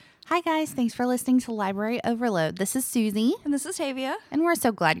Hi guys, thanks for listening to Library Overload. This is Susie. And this is Tavia. And we're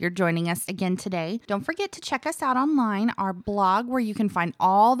so glad you're joining us again today. Don't forget to check us out online. Our blog, where you can find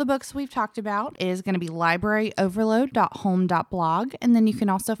all the books we've talked about, is going to be libraryoverload.home.blog. And then you can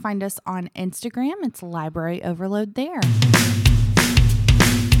also find us on Instagram. It's Library Overload there.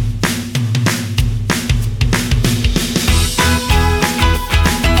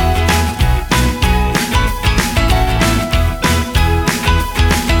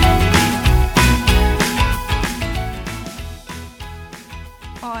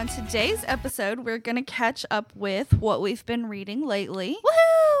 On today's episode, we're going to catch up with what we've been reading lately.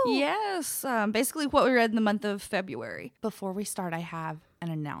 Woohoo! Yes, basically what we read in the month of February. Before we start, I have an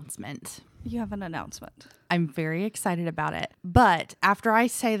announcement. You have an announcement. I'm very excited about it. But after I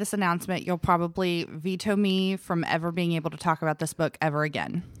say this announcement, you'll probably veto me from ever being able to talk about this book ever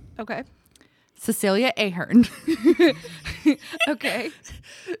again. Okay. Cecilia Ahern. Okay.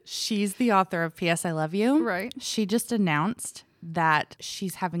 She's the author of P.S. I Love You. Right. She just announced that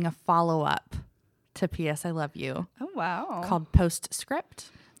she's having a follow-up to P.S. I Love You Oh, wow. called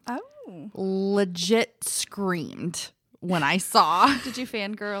Postscript. Oh. Legit screamed when I saw. Did you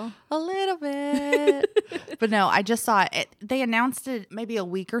fangirl? A little bit. But no, I just saw it. They announced it maybe a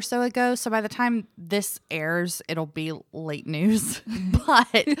week or so ago. So by the time this airs, it'll be late news.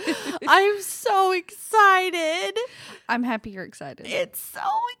 But I'm so excited. I'm happy you're excited. It's so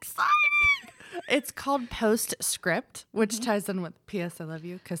exciting. It's called Postscript, which ties in with P.S. I Love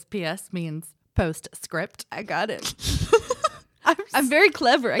You, because P.S. means postscript. I got it. I'm very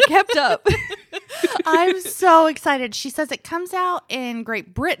clever. I kept up. I'm so excited. She says it comes out in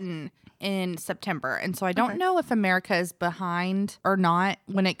Great Britain in September. And so I don't know if America is behind or not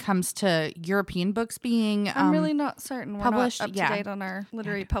when it comes to European books being I'm really not certain. We're published. not up to date on our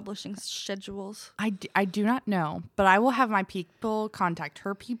literary publishing schedules. I do not know, but I will have my people contact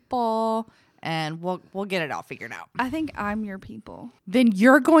her people and we'll get it all figured out. I think I'm your people. Then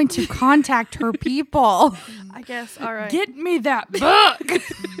you're going to contact her people. I guess. All right. Get me that book.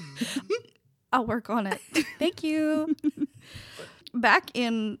 I'll work on it. Thank you. Back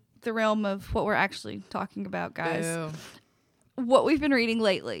in the realm of what we're actually talking about, guys. Boo. What we've been reading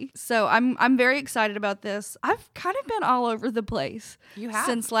lately. So I'm very excited about this. I've kind of been all over the place. You have?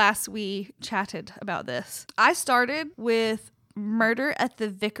 Since last we chatted about this. I started with Murder at the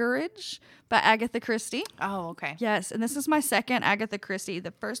Vicarage by Agatha Christie. Oh, okay. Yes, and this is my second Agatha Christie.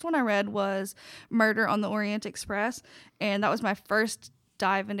 The first one I read was Murder on the Orient Express, and that was my first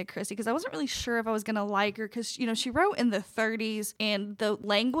dive into Christie because I wasn't really sure if I was going to like her because, you know, she wrote in the 30s and the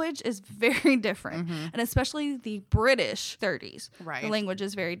language is very different, and especially the British 30s. Right. The language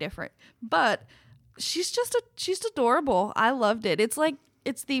is very different, but she's adorable. I loved it. It's like,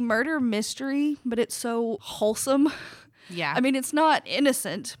 it's the murder mystery, but it's so wholesome. Yeah. I mean, it's not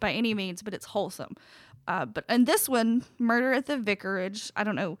innocent by any means, but it's wholesome. But in this one, Murder at the Vicarage, I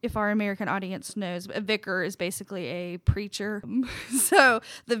don't know if our American audience knows, but a vicar is basically a preacher. So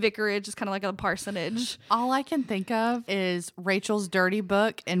the vicarage is kind of like a parsonage. All I can think of is Rachel's dirty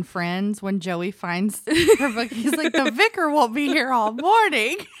book in Friends when Joey finds her book. He's like, the vicar won't be here all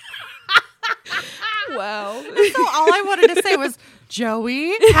morning. Wow. So all I wanted to say was,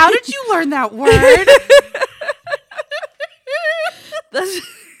 Joey, how did you learn that word?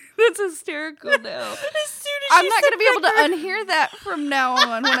 That's hysterical now. I'm not going to be able to unhear that from now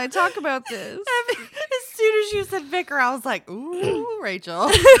on when I talk about this. As soon as you said vicar, I was like, ooh, Rachel.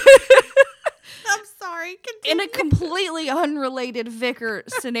 I'm sorry. In Continue. a completely unrelated vicar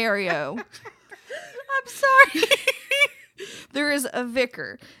scenario, I'm sorry. there is a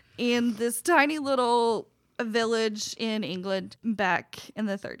vicar in this tiny little village in England back in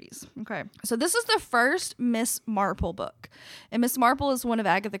the 30s. Okay. So this is the first Miss Marple book. And Miss Marple is one of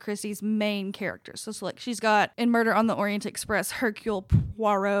Agatha Christie's main characters. So like she's got in Murder on the Orient Express, Hercule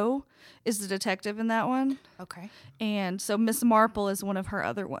Poirot is the detective in that one. Okay. And so Miss Marple is one of her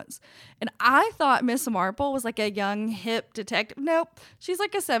other ones. And I thought Miss Marple was like a young, hip detective. Nope. She's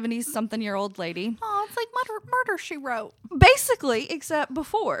like a 70-something-year-old lady. Oh, it's like murder she wrote. Basically, except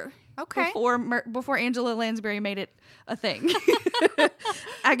before. Okay. Before Angela Lansbury made it a thing.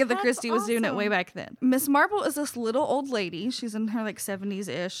 Agatha Christie was doing it way back then. Miss Marple is this little old lady. She's in her like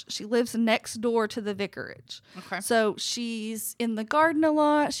 70s-ish. She lives next door to the vicarage. Okay. So she's in the garden a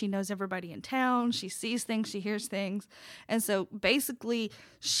lot. She knows everybody in town. She sees things. She hears things. And so basically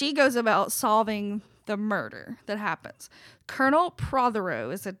she goes about solving the murder that happens. Colonel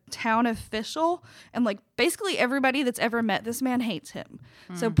Prothero is a town official, and like basically everybody that's ever met this man hates him.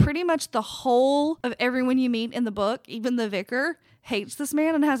 So pretty much the whole of everyone you meet in the book, even the vicar, hates this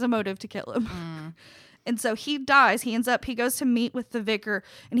man and has a motive to kill him. And so he dies. He goes to meet with the vicar,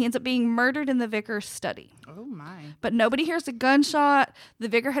 and he ends up being murdered in the vicar's study. Oh, my. But nobody hears a gunshot. The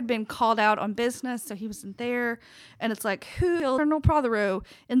vicar had been called out on business, so he wasn't there. And it's like, who killed Colonel Prothero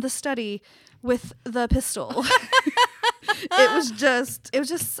in the study with the pistol? It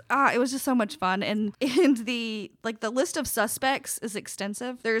was just so much fun. And the list of suspects is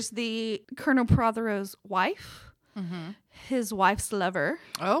extensive. There's the Colonel Prothero's wife, his wife's lover.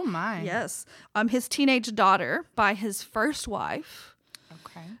 Oh, my. Yes. His teenage daughter by his first wife.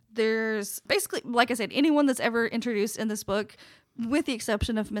 Okay. There's basically, like I said, anyone that's ever introduced in this book, with the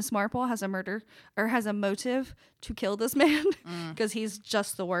exception of Miss Marple, has a motive to kill this man because he's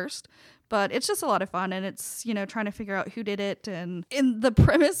just the worst. But it's just a lot of fun, and it's, trying to figure out who did it. And in the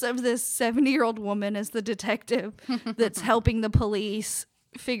premise of this 70-year-old woman as the detective that's helping the police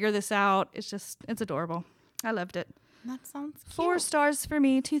figure this out, it's adorable. I loved it. That sounds cute. 4 stars for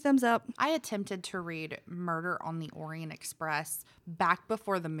me, 2 thumbs up. I attempted to read Murder on the Orient Express back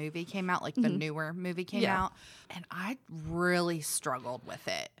before the movie came out, like the newer movie came out, and I really struggled with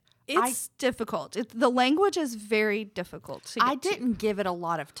it. It's difficult. The language is very difficult to get I didn't give it a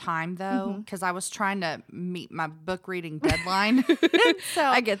lot of time, though, because I was trying to meet my book reading deadline. So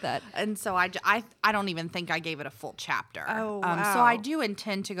I get that. And so I don't even think I gave it a full chapter. Oh, So wow. I do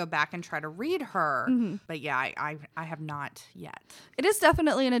intend to go back and try to read her. But yeah, I have not yet. It is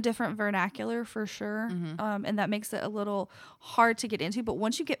definitely in a different vernacular for sure. And that makes it a little hard to get into. But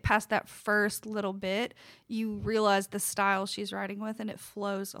once you get past that first little bit, you realize the style she's writing with, and it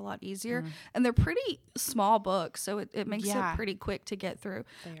flows a lot easier. And they're pretty small books, so it makes it pretty quick to get through.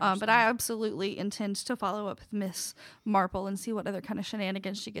 But I absolutely intend to follow up with Miss Marple and see what other kind of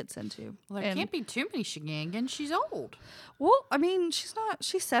shenanigans she gets into. Well, there can't be too many shenanigans. She's old. Well, I mean, she's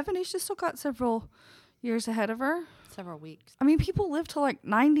 70. She's still got several years ahead of her. Several weeks. I mean, people live to like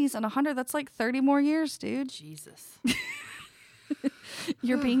 90s and 100. That's like 30 more years, dude. Jesus.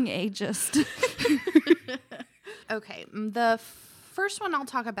 You're being ageist. Okay, the first one I'll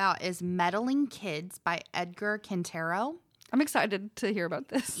talk about is Meddling Kids by Edgar Quintero. I'm excited to hear about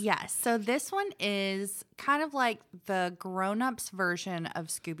this. Yes, so this one is kind of like the grown-ups version of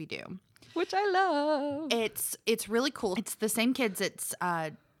Scooby-Doo. Which I love. It's really cool. It's the same kids. It's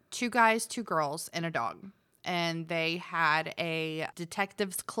 2 guys, 2 girls, and a dog. And they had a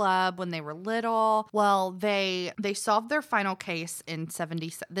detectives club when they were little. Well, they solved their final case in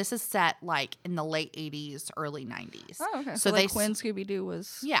 70. This is set like in the late 80s, early 90s. Oh, okay. So like when Scooby-Doo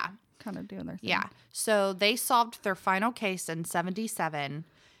was kind of doing their thing. Yeah. So they solved their final case in 77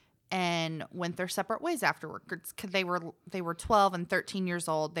 and went their separate ways afterwards. They were 12 and 13 years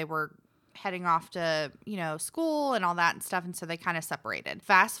old. They were heading off to, school and all that and stuff. And so they kind of separated.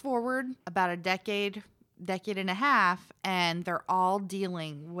 Fast forward about a decade and a half, and they're all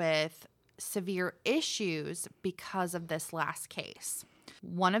dealing with severe issues because of this last case.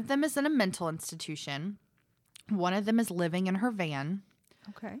 One of them is in a mental institution. One of them is living in her van.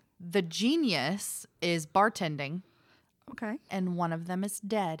 Okay. The genius is bartending. Okay. And one of them is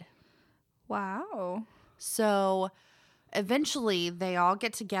dead. Wow. So eventually they all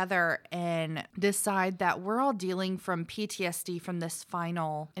get together and decide that we're all dealing from PTSD from this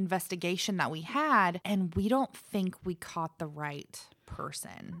final investigation that we had, and we don't think we caught the right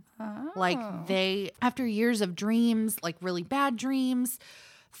person. Oh. Like after years of dreams, like really bad dreams,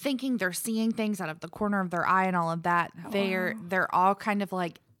 thinking they're seeing things out of the corner of their eye and all of that, they're all kind of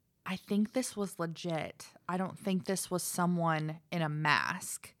like, I think this was legit. I don't think this was someone in a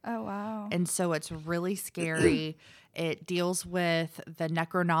mask. Oh, wow. And so it's really scary. It deals with the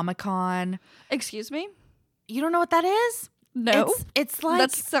Necronomicon. Excuse me? You don't know what that is? No. It's like...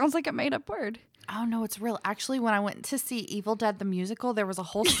 That sounds like a made-up word. Oh, no, it's real. Actually, when I went to see Evil Dead the musical, there was a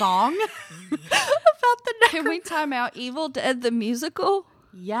whole song about the Necronomicon. Can we time out Evil Dead the musical?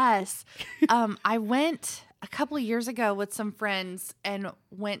 Yes. I went a couple of years ago with some friends and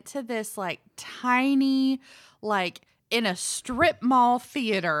went to this like tiny, like in a strip mall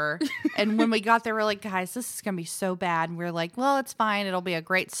theater. And when we got there, we're like, guys, this is going to be so bad. And we are like, well, it's fine. It'll be a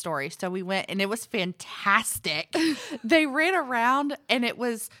great story. So we went and it was fantastic. They ran around and it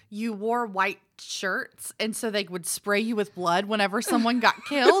was, you wore white shirts. And so they would spray you with blood whenever someone got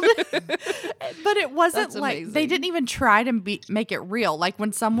killed. But it wasn't That's like, amazing. they didn't even try to make it real. Like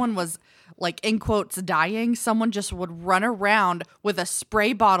when someone was like in quotes dying, someone just would run around with a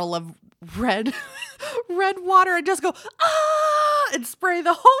spray bottle of red water and just go, and spray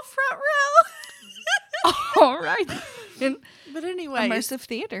the whole front row. All right. And But anyway, Immersive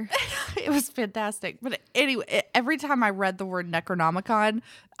theater. it was fantastic. But anyway, every time I read the word Necronomicon,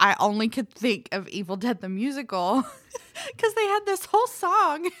 I only could think of Evil Dead the musical because they had this whole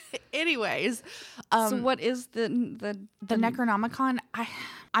song. Anyways, So what is the Necronomicon?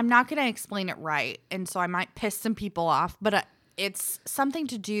 I'm not going to explain it right, and so I might piss some people off. But it's something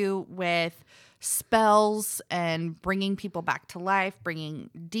to do with spells and bringing people back to life,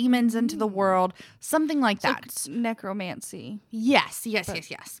 bringing demons into the world, something like that. like necromancy? Yes.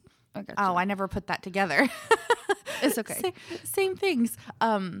 I gotcha. Oh, I never put that together. It's okay. Same things.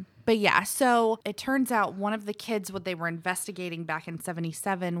 But yeah, so it turns out one of the kids, what they were investigating back in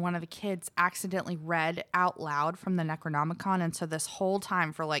 1977, one of the kids accidentally read out loud from the Necronomicon. And so this whole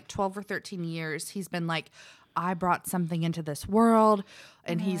time for like 12 or 13 years, he's been like, I brought something into this world,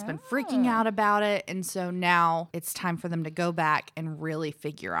 and he's been freaking out about it. And so now it's time for them to go back and really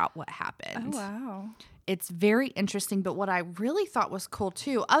figure out what happened. Oh, wow. It's very interesting, but what I really thought was cool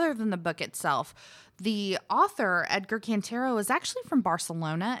too, other than the book itself, the author, Edgar Cantero, is actually from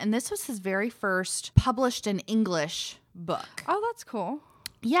Barcelona, and this was his very first published in English book. Oh, that's cool.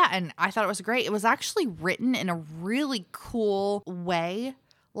 Yeah, and I thought it was great. It was actually written in a really cool way.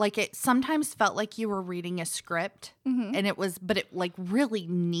 Like, it sometimes felt like you were reading a script, and it was, but it like really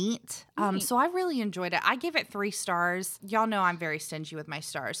neat. So I really enjoyed it. I gave it 3 stars. Y'all know I'm very stingy with my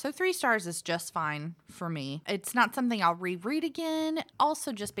stars. So 3 stars is just fine for me. It's not something I'll reread again.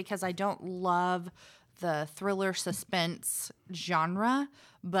 Also, just because I don't love the thriller suspense genre,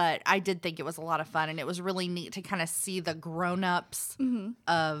 but I did think it was a lot of fun, and it was really neat to kind of see the grown-ups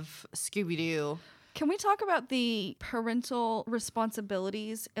of Scooby-Doo. Can we talk about the parental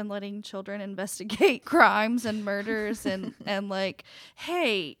responsibilities in letting children investigate crimes and murders and like,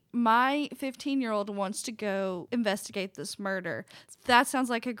 hey, my 15-year-old wants to go investigate this murder. That sounds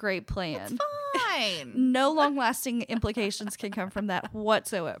like a great plan. Fine. No long-lasting implications can come from that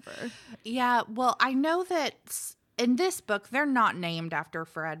whatsoever. Yeah, well, I know that in this book, they're not named after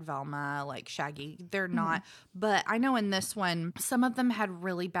Fred, Velma, like Shaggy. They're not. But I know in this one, some of them had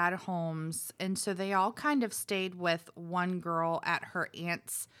really bad homes. And so they all kind of stayed with one girl at her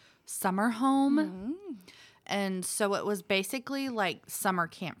aunt's summer home. And so it was basically like summer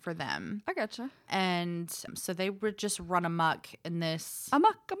camp for them. I gotcha. And so they would just run amok in this.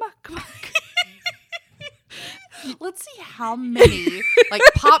 Amok. Let's see how many like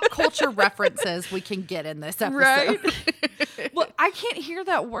pop culture references we can get in this episode. Right? Well, I can't hear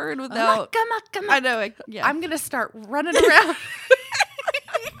that word without. Amok. I know. Yeah. I'm gonna start running around.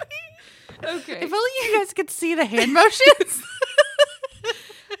 Okay. If only you guys could see the hand motions.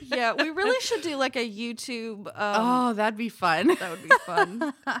 Yeah, we really should do like a YouTube. Oh, that'd be fun. That would be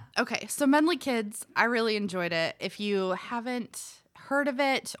fun. Okay, so Menly Kids, I really enjoyed it. If you haven't heard of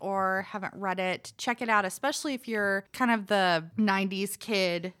it or haven't read it, check it out, especially if you're kind of the 90s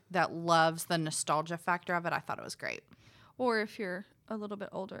kid that loves the nostalgia factor of it. I thought it was great. Or if you're a little bit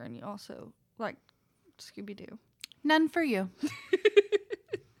older and you also like Scooby-Doo. None for you.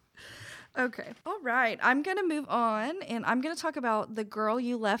 Okay. All right. I'm going to move on, and I'm going to talk about The Girl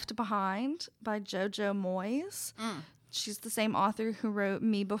You Left Behind by JoJo Moyes. She's the same author who wrote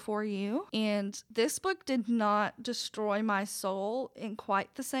Me Before You. And this book did not destroy my soul in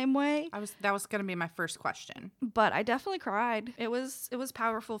quite the same way. That was going to be my first question. But I definitely cried. It was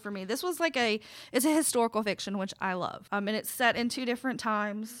powerful for me. This was like it's a historical fiction, which I love. And it's set in 2 different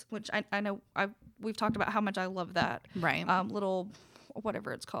times, which I know we've talked about how much I love that. Right. Little,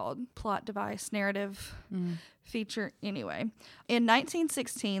 whatever it's called, plot device, narrative feature. Anyway, in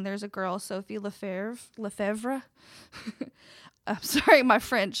 1916, there's a girl, Sophie Lefevre. I'm sorry, my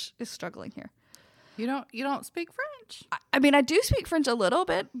French is struggling here. You don't speak French? I mean, I do speak French a little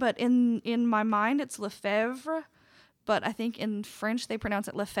bit, but in my mind, it's Lefevre. But I think in French, they pronounce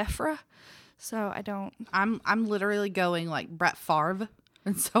it Lefevre. So I don't. I'm literally going like Brett Favre,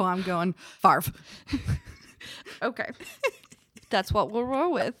 and so I'm going Favre. Okay. That's what we'll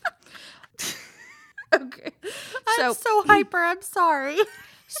roll with. Okay. I'm so hyper. I'm sorry.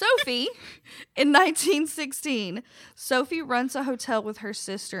 Sophie, in 1916, Sophie runs a hotel with her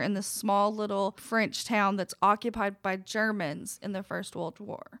sister in this small little French town that's occupied by Germans in the First World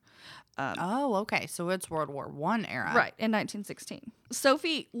War. Oh, okay. So it's World War I era. Right, in 1916.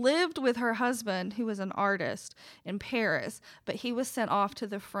 Sophie lived with her husband, who was an artist, in Paris, but he was sent off to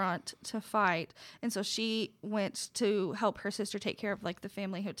the front to fight. And so she went to help her sister take care of like the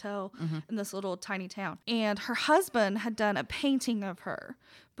family hotel in this little tiny town. And her husband had done a painting of her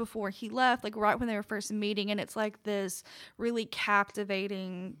before he left, like right when they were first meeting. And it's like this really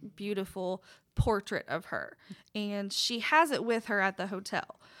captivating, beautiful portrait of her, and she has it with her at the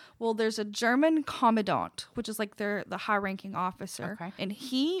hotel. Well, there's a German commandant, which is like the high-ranking officer, Okay. and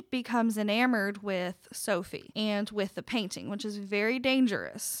he becomes enamored with Sophie and with the painting, which is very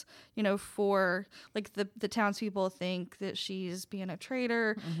dangerous, you know, for like the townspeople think that she's being a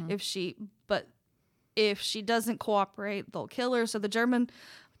traitor. But if she doesn't cooperate, they'll kill her. So the German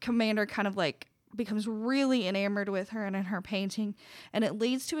commander kind of like becomes really enamored with her and in her painting, and it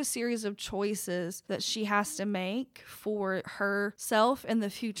leads to a series of choices that she has to make for herself and the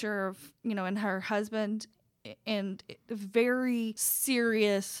future of, you know, and her husband, and very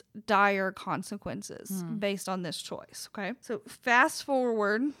serious, dire consequences based on this choice. Okay, so fast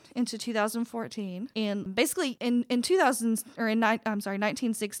forward into 2014, and basically in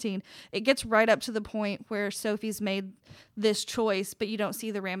 1916, it gets right up to the point where Sophie's made this choice, but you don't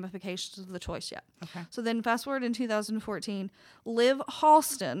see the ramifications of the choice yet. Okay. So then fast forward in 2014, Liv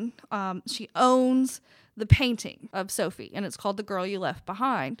Halston, she owns the painting of Sophie, and it's called The Girl You Left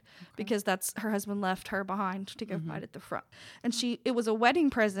Behind, because that's her husband left her behind to go fight at the front. And it was a wedding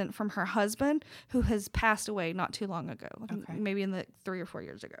present from her husband, who has passed away not too long ago, maybe in the 3 or 4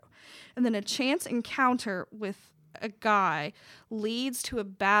 years ago. And then a chance encounter with a guy leads to a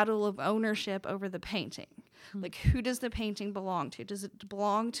battle of ownership over the painting. Like, who does the painting belong to? Does it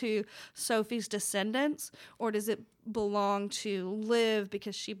belong to Sophie's descendants, or does it belong to Liv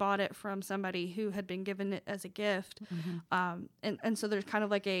because she bought it from somebody who had been given it as a gift? And so there's kind of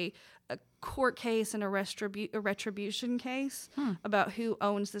like a court case and a retribution case about who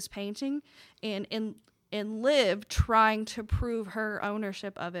owns this painting, and Liv trying to prove her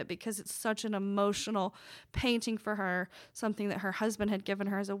ownership of it, because it's such an emotional painting for her, something that her husband had given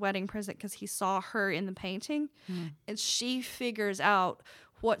her as a wedding present because he saw her in the painting. And she figures out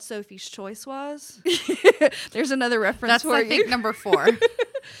what Sophie's choice was. There's another reference for I you. think number 4.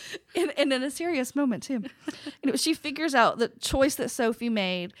 and in a serious moment too. She figures out the choice that Sophie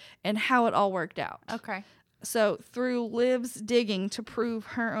made and how it all worked out. Okay. So through Liv's digging to prove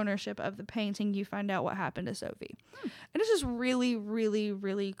her ownership of the painting, you find out what happened to Sophie. And it's just really, really,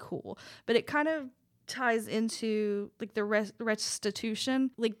 really cool. But it kind of ties into like the restitution,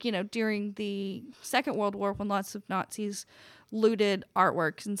 like, you know, during the Second World War, when lots of Nazis looted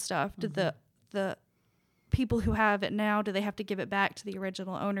artworks and stuff. Did the people who have it now, do they have to give it back to the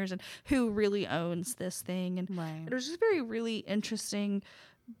original owners, and who really owns this thing? And it was just very, really interesting,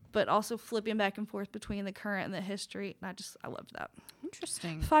 but also flipping back and forth between the current and the history. And I loved that.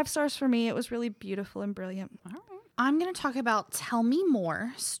 Interesting. 5 stars for me. It was really beautiful and brilliant. All right. I'm going to talk about Tell Me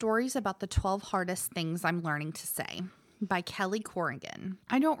More, Stories About the 12 Hardest Things I'm Learning to Say by Kelly Corrigan.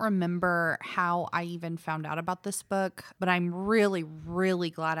 I don't remember how I even found out about this book, but I'm really, really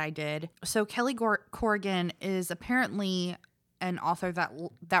glad I did. So Kelly Corrigan is apparently an author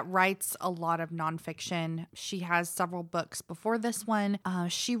that writes a lot of nonfiction. She has several books before this one.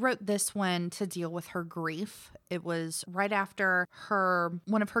 She wrote this one to deal with her grief. It was right after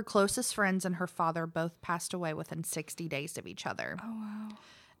one of her closest friends and her father both passed away within 60 days of each other. Oh, wow.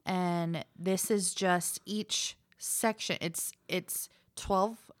 And this is just each section. It's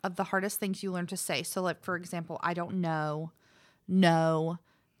 12 of the hardest things you learn to say. So, like, for example, I don't know, no,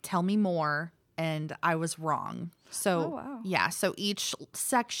 tell me more, and I was wrong. So, yeah, so each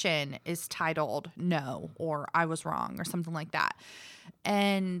section is titled No, or I was wrong, or something like that.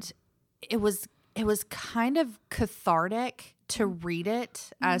 And it was kind of cathartic to read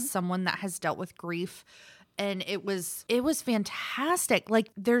it as someone that has dealt with grief. And it was fantastic. Like,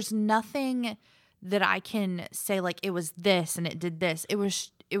 there's nothing that I can say, like, it was this and it did this. It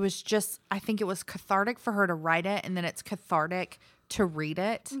was just, I think it was cathartic for her to write it, and then it's cathartic to read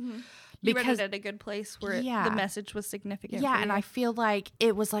it. You read it at a good place where the message was significant. Yeah, for you. and I feel like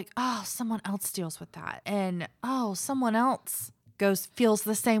it was like, oh, someone else deals with that, and oh, someone else feels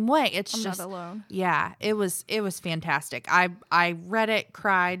the same way. It's I'm just not alone. Yeah, it was fantastic. I read it,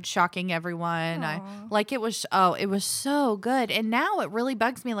 cried, shocking everyone. It was so good. And now it really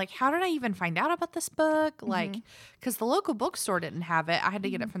bugs me. Like, how did I even find out about this book? Like, because the local bookstore didn't have it. I had to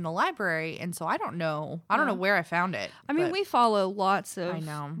get it from the library, and so I don't know. I don't know where I found it. I mean, we follow lots of I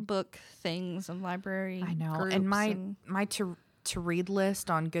know. book things and library. I know. groups And my to read list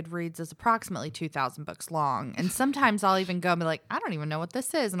on Goodreads is approximately 2,000 books long. And sometimes I'll even go and be like, I don't even know what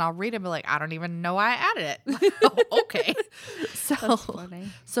this is. And I'll read it and be like, I don't even know why I added it. Oh, okay. That's funny.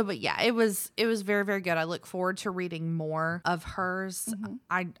 So, but yeah, it was very, very good. I look forward to reading more of hers.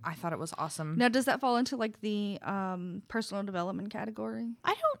 I thought it was awesome. Now, does that fall into like the personal development category?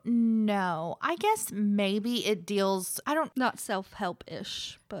 I don't know. I guess maybe it deals, Not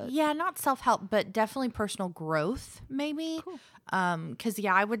self-help-ish, but Yeah, not self-help, but definitely personal growth, maybe. Cool. Because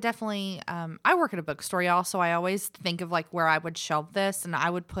I would definitely, I work at a bookstore, y'all, so I always think of like where I would shelve this, and I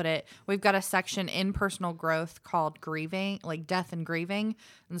would put it, we've got a section in personal growth called grieving, like death and grieving.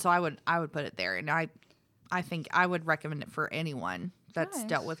 And so I would put it there. And I think I would recommend it for anyone that's Nice.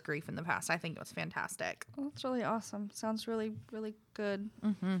 dealt with grief in the past. I think it was fantastic. well, that's really awesome. Sounds really, really good.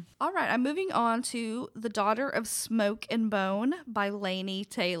 Mm-hmm. All right, I'm moving on to The Daughter of Smoke and Bone by Laini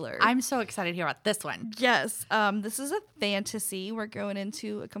Taylor. I'm so excited to hear about this one. Yes, this is a fantasy. We're going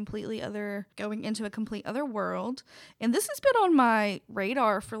into a complete other world, and this has been on my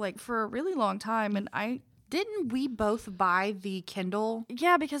radar for a really long time. And Didn't we both buy the Kindle?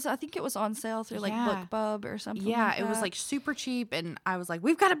 because I think it was on sale through like Yeah. BookBub or something. Yeah, like it was that. like super cheap, and I was like,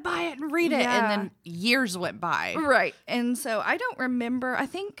 we've got to buy it and read it. Yeah. And then years went by. Right. And so I don't remember. I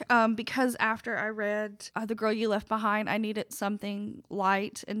think because after I read The Girl You Left Behind, I needed something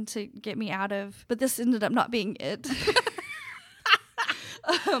light and to get me out of. But this ended up not being it.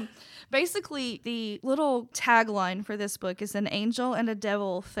 Basically, the little tagline for this book is an angel and a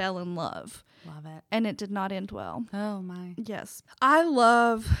devil fell in love. Love it. And it did not end well. Oh, my. Yes. I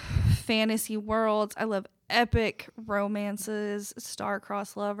love fantasy worlds. I love epic romances,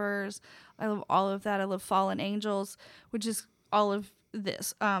 star-crossed lovers. I love all of that. I love fallen angels, which is all of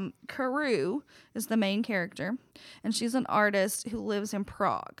this. Karou is the main character, and she's an artist who lives in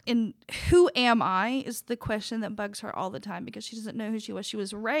Prague. And who am I is the question that bugs her all the time because she doesn't know who she was. She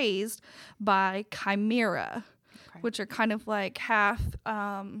was raised by chimera, which are kind of like half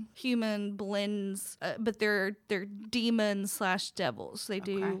human blends, but they're demons / devils. They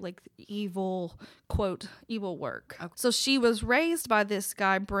do like evil, quote, evil work. Okay. So she was raised by this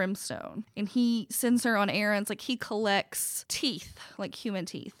guy, Brimstone, and he sends her on errands. Like he collects teeth, like human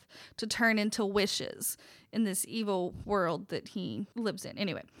teeth, to turn into wishes in this evil world that he lives in.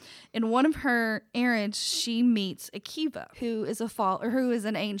 Anyway, in one of her errands, she meets Akiva, who is who is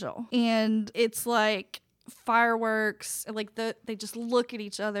an angel. And it's like fireworks, like they just look at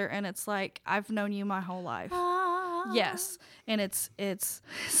each other and it's like, I've known you my whole life. Yes. And it's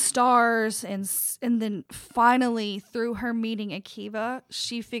stars and then finally through her meeting Akiva,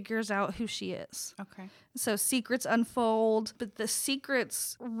 she figures out who she is. Okay. So secrets unfold, but the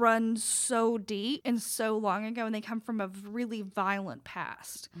secrets run so deep and so long ago, and they come from a really violent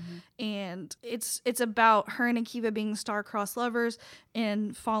past. Mm-hmm. And it's about her and Akiva being star-crossed lovers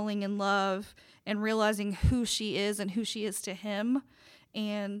and falling in love and realizing who she is and who she is to him.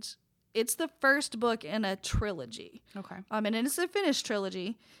 And it's the first book in a trilogy. Okay. And it's a finished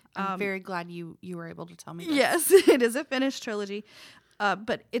trilogy. I'm very glad you were able to tell me this. Yes, it is a finished trilogy.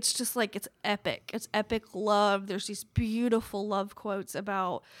 But it's just like, it's epic. It's epic love. There's these beautiful love quotes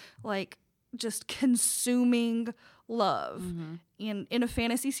about like just consuming love. Mm-hmm. And in a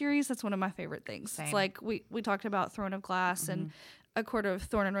fantasy series, that's one of my favorite things. Same. It's like we talked about Throne of Glass and A Court of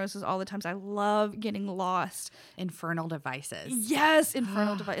Thorn and Roses all the times. I love getting lost. Infernal Devices. Yes,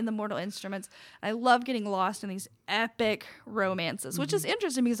 Infernal Device in the Mortal Instruments. I love getting lost in these epic romances, which is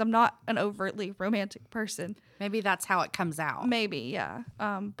interesting because I'm not an overtly romantic person. Maybe that's how it comes out. Maybe, yeah.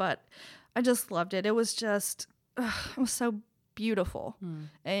 But I just loved it. It was just, it was so beautiful.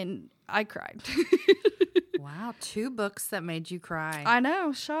 And I cried. Wow, 2 books that made you cry. I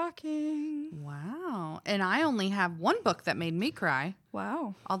know, shocking. Wow. And I only have 1 book that made me cry.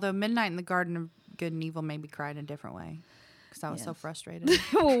 Wow. Although Midnight in the Garden of Good and Evil made me cry in a different way. Because I was so frustrated.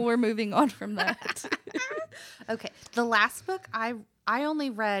 Well, we're moving on from that. Okay. The last book, I only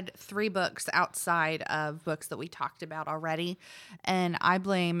read 3 books outside of books that we talked about already. And I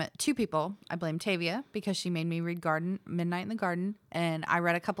blame 2 people. I blame Tavia because she made me read Midnight in the Garden. And I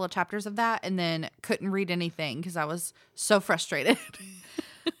read a couple of chapters of that and then couldn't read anything because I was so frustrated.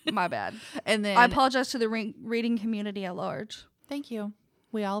 My bad. And then I apologize to the reading community at large. Thank you.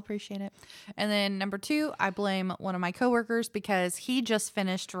 We all appreciate it. And then number 2, I blame one of my coworkers because he just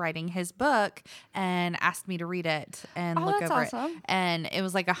finished writing his book and asked me to read it and look that's over awesome. it. And it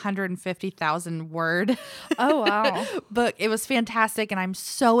was like 150,000 word Oh, wow. book. It was fantastic. And I'm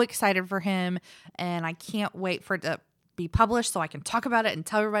so excited for him. And I can't wait for it to be published so I can talk about it and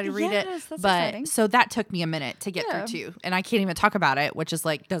tell everybody to read it. Yes, that's but exciting. so that took me a minute to get through too. And I can't even talk about it, which is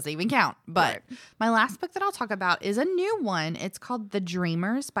like, doesn't even count. But my last book that I'll talk about is a new one. It's called The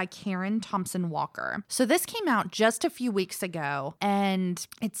Dreamers by Karen Thompson Walker. So this came out just a few weeks ago and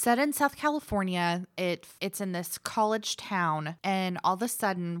it's set in South California. It's in this college town, and all of a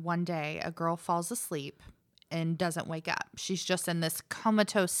sudden one day a girl falls asleep and doesn't wake up. She's just in this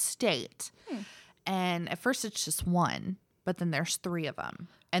comatose state. And at first it's just one, but then there's 3 of them.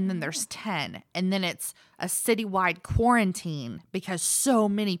 and then there's 10, and then it's a citywide quarantine because so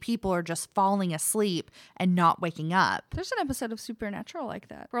many people are just falling asleep and not waking up. There's an episode of Supernatural like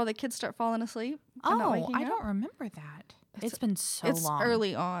that where all the kids start falling asleep. And not Oh, waking I up. don't remember that. It's been so It's long.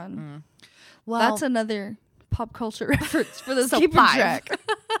 early on. Well, That's another pop culture reference for those So keeping 5. track.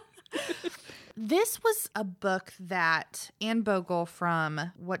 this was a book that Anne Bogle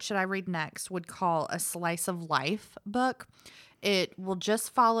from What Should I Read Next would call a slice of life book. It will just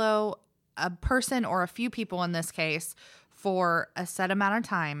follow a person or a few people in this case for a set amount of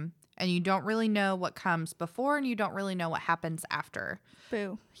time, and you don't really know what comes before and you don't really know what happens after.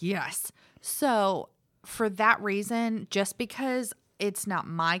 Boo. Yes. So for that reason, just because it's not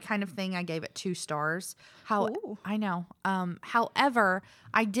my kind of thing, I gave it 2 stars. Ooh. I know. However,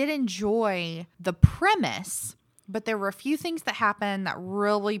 I did enjoy the premise, but there were a few things that happened that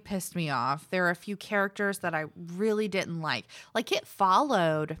really pissed me off. There are a few characters that I really didn't like. Like, it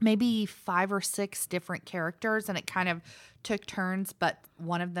followed maybe 5 or 6 different characters, and it kind of took turns, but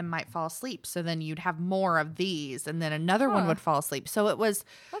one of them might fall asleep. So then you'd have more of these, and then another one would fall asleep. So it was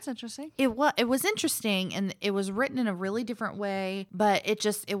That's interesting. it was interesting, and it was written in a really different way, but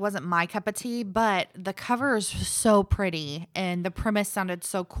it wasn't my cup of tea. But the cover is so pretty, and the premise sounded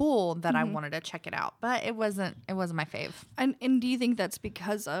so cool that I wanted to check it out. But it wasn't my fave. And do you think that's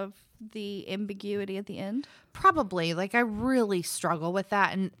because of the ambiguity at the end? Probably. Like, I really struggle with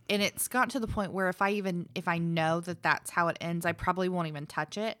that, and it's got to the point where if I know that that's how it ends, I probably won't even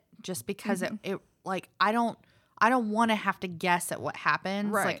touch it, just because it like I don't want to have to guess at what happens.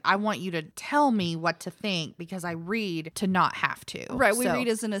 Right. Like, I want you to tell me what to think, because I read to not have to. Right. We So- read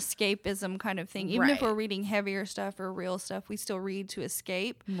as an escapism kind of thing. Even if Right. we're reading heavier stuff or real stuff, we still read to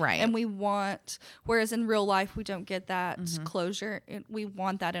escape. Right. And we want, whereas in real life, we don't get that closure. We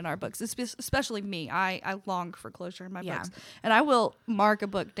want that in our books, especially me. I long for closure in my Yeah. books. And I will mark a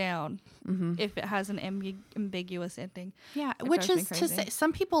book down if it has an ambiguous ending. Yeah, It which drives me is to crazy. say,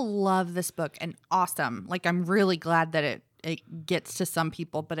 some people love this book, and awesome. Like, I'm really glad that it gets to some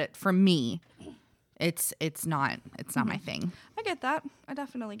people, but for me, it's not my thing. I get that. I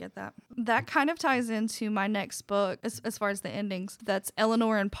definitely get that. That kind of ties into my next book as far as the endings. That's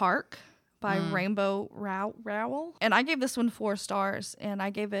Eleanor and Park by Rainbow Rowell. And I gave this one 4 stars, and I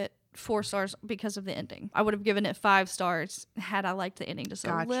gave it 4 stars because of the ending. I would have given it 5 stars had I liked the ending just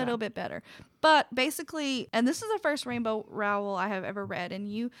Gotcha. a little bit better. But basically, and this is the first Rainbow Rowell I have ever read, and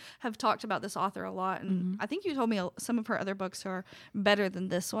you have talked about this author a lot, and I think you told me some of her other books are better than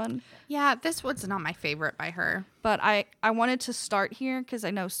this one. Yeah, this one's not my favorite by her. But I wanted to start here because I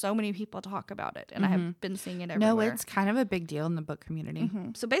know so many people talk about it, and I have been seeing it everywhere. No, it's kind of a big deal in the book community.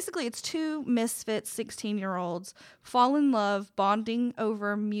 So basically, it's 2 misfit 16-year-olds fall in love, bonding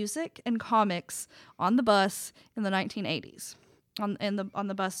over music and comics on the bus in the 1980s. On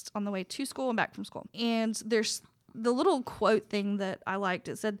the bus on the way to school and back from school. And there's the little quote thing that I liked.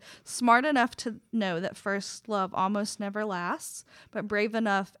 It said, "Smart enough to know that first love almost never lasts, but brave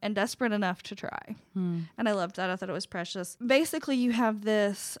enough and desperate enough to try." And I loved that. I thought it was precious. Basically, you have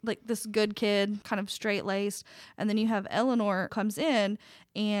this good kid, kind of straight-laced, and then you have Eleanor comes in,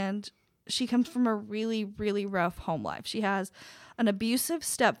 and she comes from a really, really rough home life. She has an abusive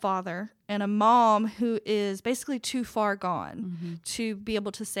stepfather and a mom who is basically too far gone to be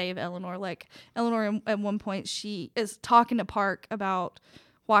able to save Eleanor. Like, Eleanor, at one point, she is talking to Park about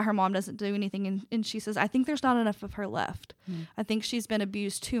why her mom doesn't do anything, and she says, "I think there's not enough of her left. I think she's been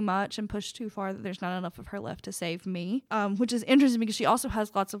abused too much and pushed too far, that there's not enough of her left to save me." Which is interesting because she also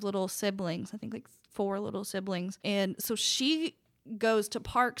has lots of little siblings. I think like 4 little siblings. And so she goes to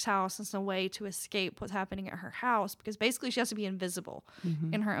Park's house as a way to escape what's happening at her house, because basically she has to be invisible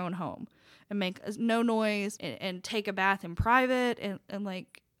in her own home and make no noise and take a bath in private. And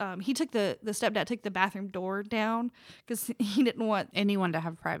like, the stepdad took the bathroom door down because he didn't want Anyone to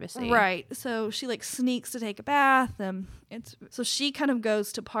have privacy. Right. So she like sneaks to take a bath. So she kind of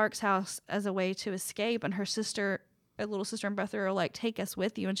goes to Park's house as a way to escape, and her little sister and brother are like, "Take us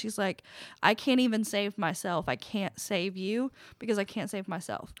with you." And she's like, "I can't even save myself. I can't save you because I can't save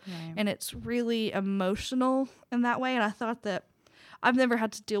myself." Right. And it's really emotional in that way. And I thought that I've never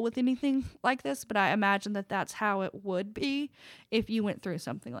had to deal with anything like this, but I imagine that that's how it would be if you went through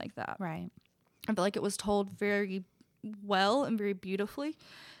something like that. Right. I feel like it was told very well and very beautifully.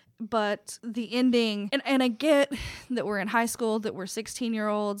 But the ending, and I get that we're in high school, that we're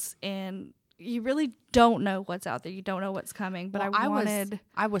 16-year-olds, and you really don't know what's out there. You don't know what's coming. But Well,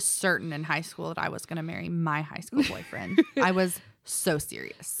 I was certain in high school that I was going to marry my high school boyfriend. I was so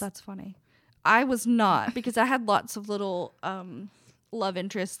serious. That's funny. I was not, because I had lots of little love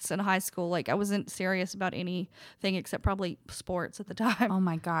interests in high school. Like, I wasn't serious about anything except probably sports at the time. Oh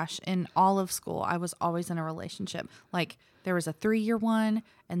my gosh. In all of school, I was always in a relationship. Like, there was a 3-year one,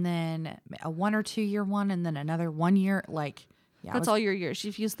 and then a 1 or 2 year one, and then another 1 year. Like, yeah, That's all your years.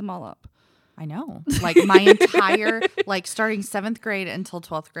 You've used them all up. I know. Like, my entire, like, starting 7th grade until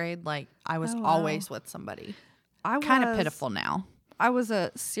 12th grade, like, I was always with somebody. Kind of pitiful now. I was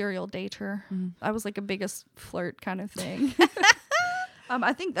a serial dater. I was like a biggest flirt kind of thing.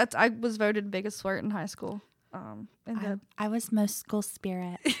 I think I was voted biggest flirt in high school. I was most school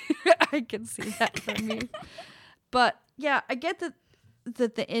spirit. I can see that from you. But yeah, I get that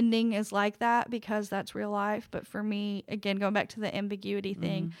the ending is like that because that's real life. But for me, again, going back to the ambiguity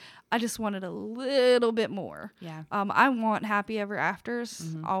thing, I just wanted a little bit more. Yeah. I want happy ever afters.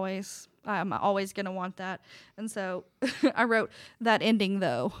 Always. I'm always going to want that. And so I wrote that ending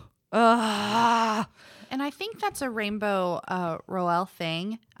though. And I think that's a Rainbow Rowell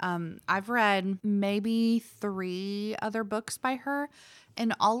thing. I've read maybe 3 other books by her,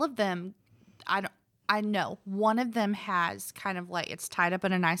 and all of them, I know one of them has kind of like, it's tied up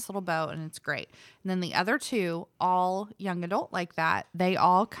in a nice little bow and it's great. And then the other 2, all young adult like that, they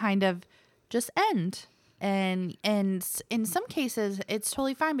all kind of just end. And in some cases, it's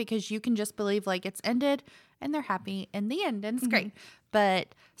totally fine because you can just believe like it's ended and they're happy in the end and it's great.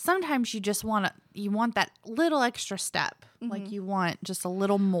 But sometimes you want that little extra step. Like you want just a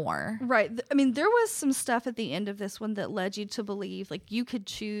little more. Right. I mean, there was some stuff at the end of this one that led you to believe like you could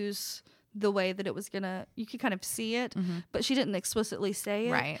choose the way that it was you could kind of see it, but she didn't explicitly say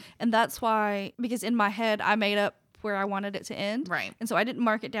it. Right. And that's why, because in my head, I made up where I wanted it to end. Right. And so I didn't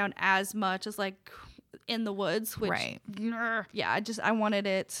mark it down as much as like in the woods, which, yeah, I wanted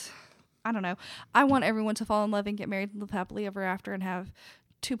it, I don't know. I want everyone to fall in love and get married and live happily ever after and have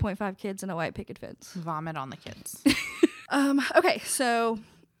 2.5 kids and a white picket fence. Vomit on the kids. Okay, so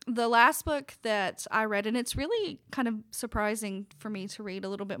the last book that I read, and it's really kind of surprising for me to read a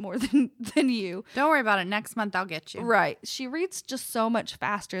little bit more than you. Don't worry about it. Next month, I'll get you. Right. She reads just so much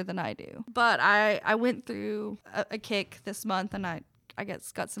faster than I do. But I went through a kick this month, and I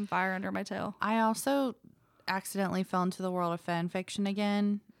guess got some fire under my tail. I also accidentally fell into the world of fan fiction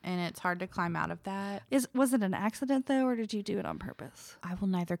again, and it's hard to climb out of that. Was it an accident, though, or did you do it on purpose? I will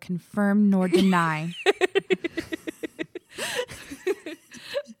neither confirm nor deny.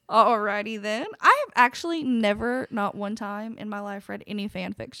 Alrighty then. I have actually never, not one time in my life, read any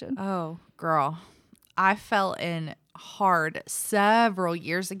fan fiction. Oh, girl. I fell in hard several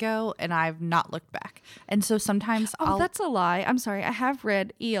years ago, and I've not looked back. And so sometimes that's a lie. I'm sorry. I have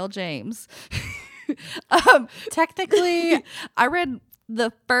read E.L. James. Technically, I read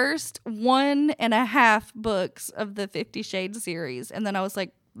the first 1.5 books of the 50 Shades series, and then I was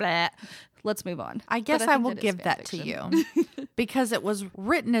like, blah. Let's move on. I guess I will give that to you because it was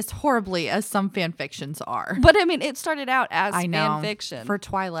written as horribly as some fan fictions are. But I mean, it started out as fan fiction for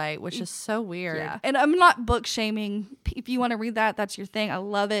Twilight, which is so weird. Yeah. And I'm not book shaming. If you want to read that, that's your thing. I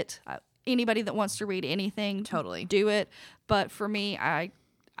love it. Anybody that wants to read anything, totally do it. But for me, I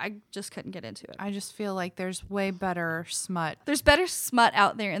just couldn't get into it. I just feel like there's way better smut. There's better smut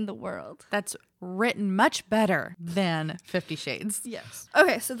out there in the world. That's written much better than 50 Shades. Yes.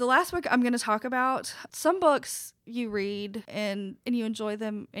 Okay, so the last book I'm going to talk about, some books you read and you enjoy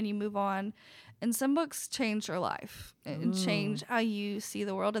them and you move on, and some books change your life and change how you see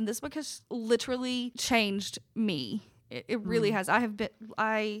the world, and this book has literally changed me. It really has. I'm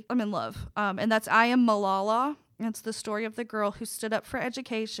in love. And that's I Am Malala. It's the story of the girl who stood up for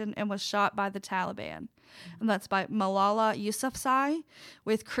education and was shot by the Taliban. And that's by Malala Yousafzai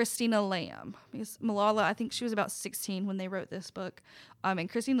with Christina Lamb. Because Malala, I think she was about 16 when they wrote this book. And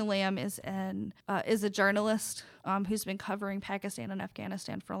Christina Lamb is a journalist who's been covering Pakistan and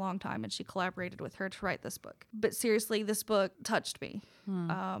Afghanistan for a long time, and she collaborated with her to write this book. But seriously, this book touched me.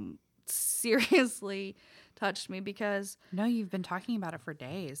 Seriously touched me because no, you've been talking about it for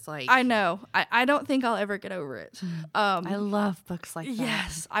days. Like I know. I don't think I'll ever get over it. I love books like that.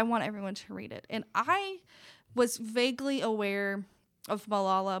 Yes, I want everyone to read it. And I was vaguely aware of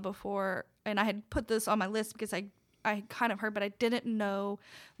Malala before, and I had put this on my list because I kind of heard, but I didn't know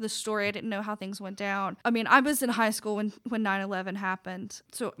the story. I didn't know how things went down. I mean, I was in high school when 9/11 happened.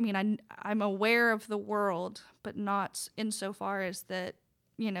 So, I mean, I'm aware of the world, but not insofar as that,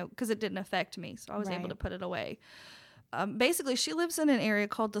 you know, because it didn't affect me. So I was able to put it away. basically she lives in an area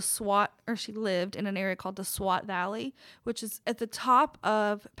called she lived in an area called the Swat Valley, which is at the top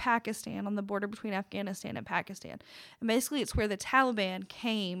of Pakistan on the border between Afghanistan and Pakistan. And basically it's where the Taliban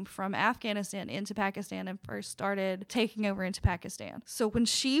came from Afghanistan into Pakistan and first started taking over into Pakistan. So when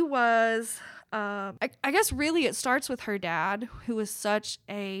she was, I guess really it starts with her dad, who was such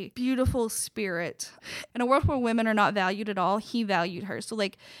a beautiful spirit. In a world where women are not valued at all, he valued her. So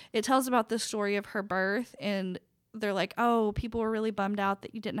like it tells about the story of her birth, and they're like, oh, people were really bummed out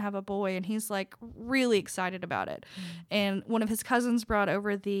that you didn't have a boy. And he's like really excited about it. And one of his cousins brought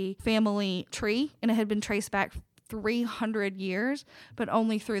over the family tree, and it had been traced back 300 years, but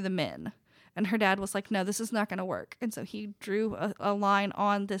only through the men. And her dad was like, no, this is not going to work. And so he drew a line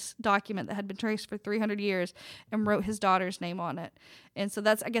on this document that had been traced for 300 years and wrote his daughter's name on it. And so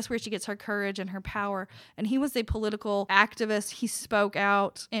that's, I guess, where she gets her courage and her power. And he was a political activist. He spoke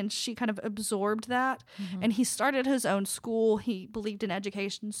out, and she kind of absorbed that. And he started his own school. He believed in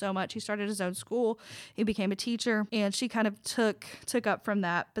education so much. He started his own school. He became a teacher, and she kind of took up from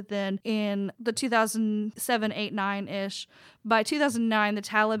that. But then in the 2007, 8, 9-ish, by 2009, the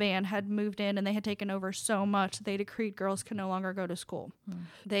Taliban had moved in, and they had taken over so much they decreed girls could no longer go to school.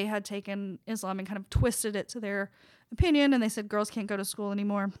 They had taken Islam and kind of twisted it to their opinion, and they said girls can't go to school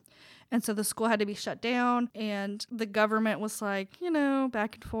anymore. And so the school had to be shut down, and the government was like,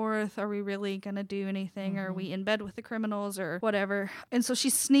 back and forth. Are we really going to do anything? Are we in bed with the criminals or whatever? And so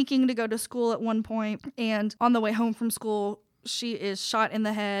she's sneaking to go to school at one point, and on the way home from school, she is shot in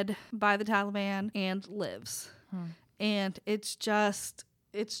the head by the Taliban and lives. And it's just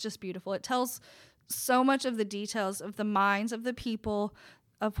beautiful. It tells so much of the details of the minds of the people,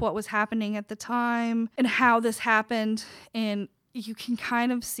 of what was happening at the time and how this happened. And you can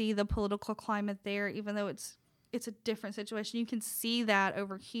kind of see the political climate there, even though it's a different situation. You can see that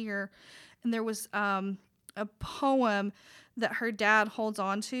over here. And there was a poem that her dad holds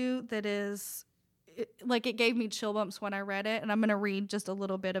on to that is, it gave me chill bumps when I read it, and I'm going to read just a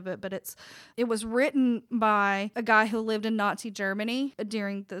little bit of it, but it was written by a guy who lived in Nazi Germany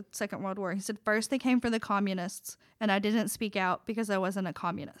during the Second World War. He said, first they came for the communists, and I didn't speak out because I wasn't a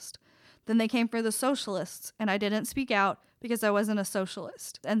communist. Then they came for the socialists, and I didn't speak out because I wasn't a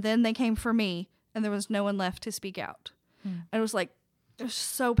socialist. And then they came for me, and there was no one left to speak out. And it was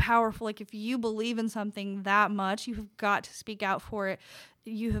so powerful. Like, if you believe in something that much, you have got to speak out for it.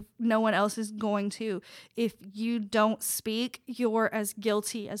 No one else is going to. If you don't speak, you're as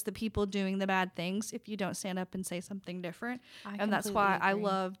guilty as the people doing the bad things if you don't stand up and say something different. And that's why I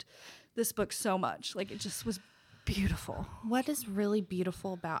loved this book so much. Like, it just was beautiful. What is really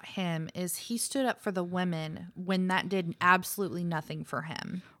beautiful about him is he stood up for the women when that did absolutely nothing for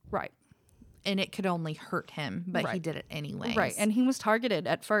him. Right. And it could only hurt him, but he did it anyways. Right. And he was targeted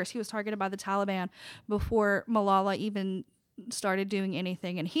at first. He was targeted by the Taliban before Malala even started doing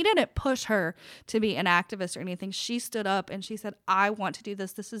anything. And he didn't push her to be an activist or anything. She stood up and she said, I want to do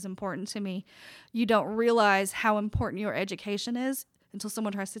this. This is important to me. You don't realize how important your education is until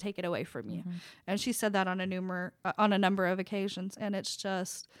someone tries to take it away from you. And she said that on a number of occasions. And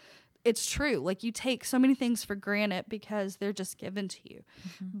it's true. Like, you take so many things for granted because they're just given to you.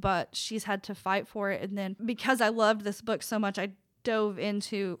 But she's had to fight for it. And then because I loved this book so much, I dove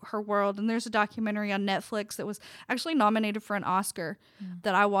into her world. And there's a documentary on Netflix that was actually nominated for an Oscar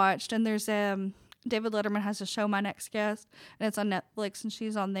that I watched. And there's David Letterman has a show, My Next Guest, and it's on Netflix, and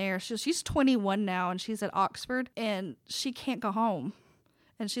she's on there. She's 21 now, and she's at Oxford, and she can't go home.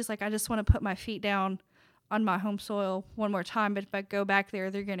 And she's like, I just want to put my feet down on my home soil one more time, but if I go back there,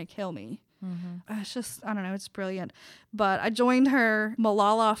 they're going to kill me. It's just, I don't know, it's brilliant. But I joined her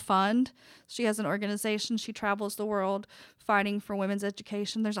Malala Fund. She has an organization. She travels the world fighting for women's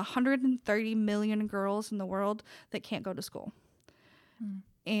education. There's 130 million girls in the world that can't go to school.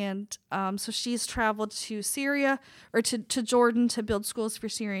 And so she's traveled to Syria, or to Jordan, to build schools for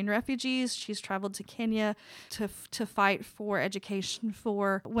Syrian refugees. She's traveled to Kenya to fight for education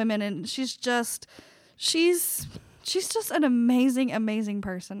for women. And she's just an amazing, amazing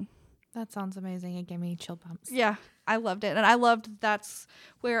person. That sounds amazing. It gave me chill bumps. Yeah, I loved it. And I loved that's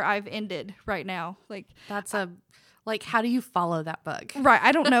where I've ended right now. Like, how do you follow that book? Right.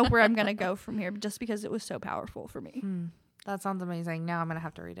 I don't know where I'm going to go from here, just because it was so powerful for me. That sounds amazing. Now I'm going to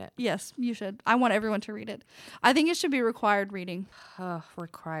have to read it. Yes, you should. I want everyone to read it. I think it should be required reading.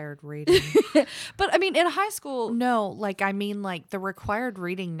 Required reading. But I mean, in high school. No, the required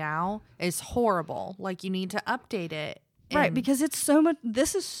reading now is horrible. Like, you need to update it. Right, because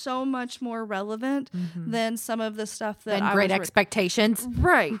this is so much more relevant than some of the stuff that Great Expectations.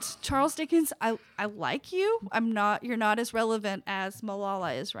 Right. Charles Dickens, I like you. You're not as relevant as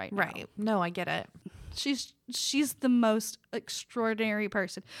Malala is right now. Right. No, I get it. She's the most extraordinary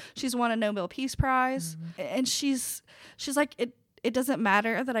person. She's won a Nobel Peace Prize, and she's like, it doesn't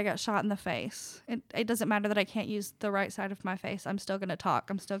matter that I got shot in the face. It doesn't matter that I can't use the right side of my face. I'm still going to talk.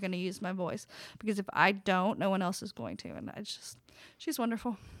 I'm still going to use my voice, because if I don't, no one else is going to. And she's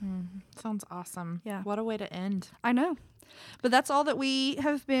wonderful. Sounds awesome. Yeah. What a way to end. I know. But that's all that we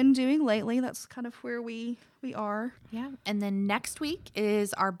have been doing lately. That's kind of where we are. Yeah. And then next week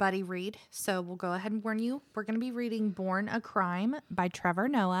is our buddy read. So we'll go ahead and warn you. We're going to be reading Born a Crime by Trevor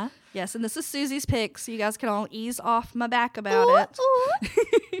Noah. Yes, and this is Susie's pick, so you guys can all ease off my back about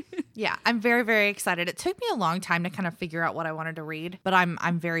it. Yeah, I'm very, very excited. It took me a long time to kind of figure out what I wanted to read, but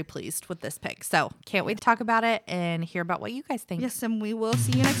I'm very pleased with this pick. So can't wait to talk about it and hear about what you guys think. Yes, and we will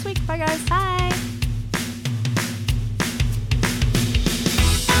see you next week. Bye, guys. Bye.